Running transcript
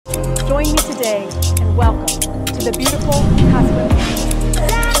Join me today and welcome to the beautiful Costa Rica.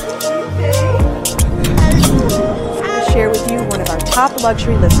 To share with you one of our top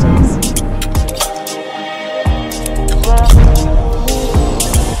luxury listings.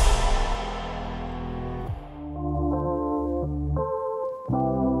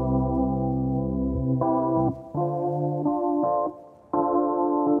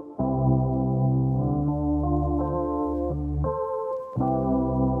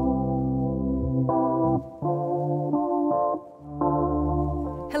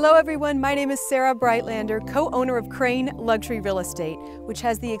 Hello everyone, my name is Sarah Breitlander, co-owner of Krain Luxury Real Estate, which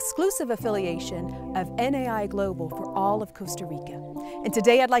has the exclusive affiliation of NAI Global for all of Costa Rica. And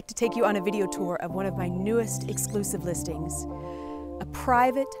today I'd like to take you on a video tour of one of my newest exclusive listings, a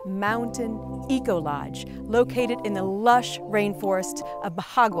private mountain eco-lodge located in the lush rainforest of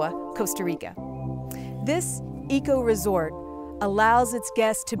Bijagua, Costa Rica. This eco-resort allows its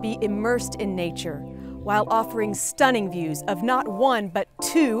guests to be immersed in nature while offering stunning views of not one but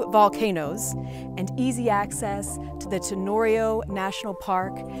two volcanoes and easy access to the Tenorio National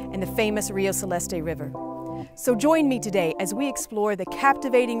Park and the famous Rio Celeste River. So join me today as we explore the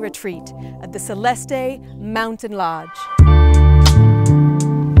captivating retreat of the Celeste Mountain Lodge.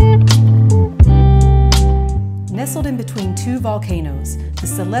 Nestled in between two volcanoes, the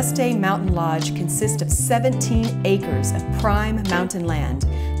Celeste Mountain Lodge consists of 17 acres of prime mountain land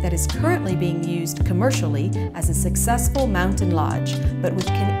that is currently being used commercially as a successful mountain lodge, but which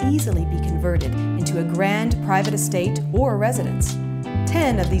can easily be converted into a grand private estate or a residence.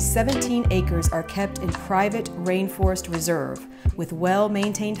 10 of these 17 acres are kept in private rainforest reserve with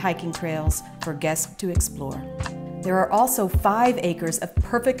well-maintained hiking trails for guests to explore. There are also 5 acres of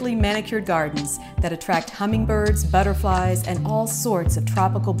perfectly manicured gardens that attract hummingbirds, butterflies, and all sorts of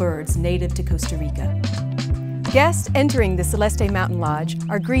tropical birds native to Costa Rica. Guests entering the Celeste Mountain Lodge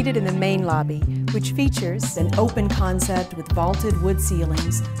are greeted in the main lobby, which features an open concept with vaulted wood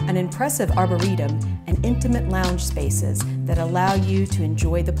ceilings, an impressive arboretum, and intimate lounge spaces that allow you to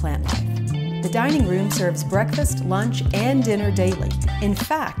enjoy the plant life. The dining room serves breakfast, lunch, and dinner daily. In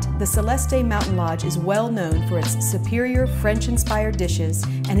fact, the Celeste Mountain Lodge is well known for its superior French-inspired dishes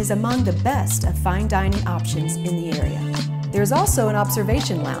and is among the best of fine dining options in the area. There's also an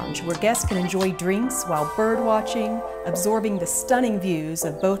observation lounge where guests can enjoy drinks while bird watching, absorbing the stunning views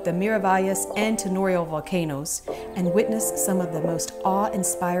of both the Miravalles and Tenorio volcanoes, and witness some of the most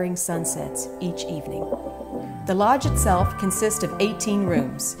awe-inspiring sunsets each evening. The lodge itself consists of 18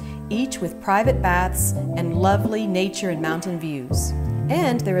 rooms, each with private baths and lovely nature and mountain views.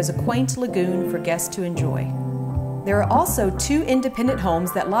 And there is a quaint lagoon for guests to enjoy. There are also 2 independent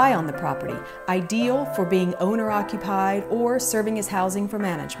homes that lie on the property, ideal for being owner-occupied or serving as housing for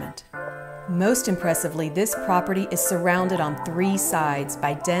management. Most impressively, this property is surrounded on 3 sides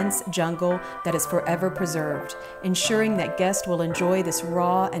by dense jungle that is forever preserved, ensuring that guests will enjoy this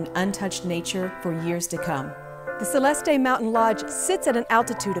raw and untouched nature for years to come. The Celeste Mountain Lodge sits at an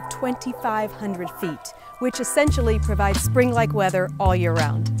altitude of 2,500 feet, which essentially provides spring-like weather all year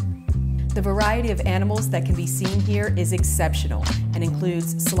round. The variety of animals that can be seen here is exceptional and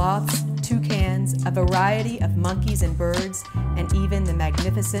includes sloths, toucans, a variety of monkeys and birds, and even the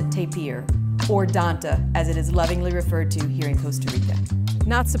magnificent tapir, or Danta, as it is lovingly referred to here in Costa Rica.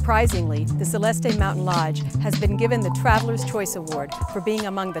 Not surprisingly, the Celeste Mountain Lodge has been given the Traveler's Choice Award for being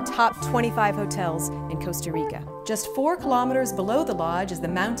among the top 25 hotels in Costa Rica. Just 4 kilometers below the lodge is the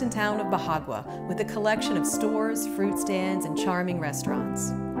mountain town of Bijagua, with a collection of stores, fruit stands, and charming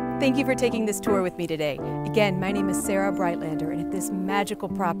restaurants. Thank you for taking this tour with me today. Again, my name is Sarah Breitlander, and if this magical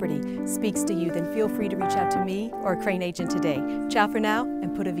property speaks to you, then feel free to reach out to me or a Krain agent today. Ciao for now,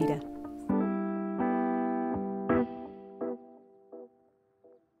 and pura vida.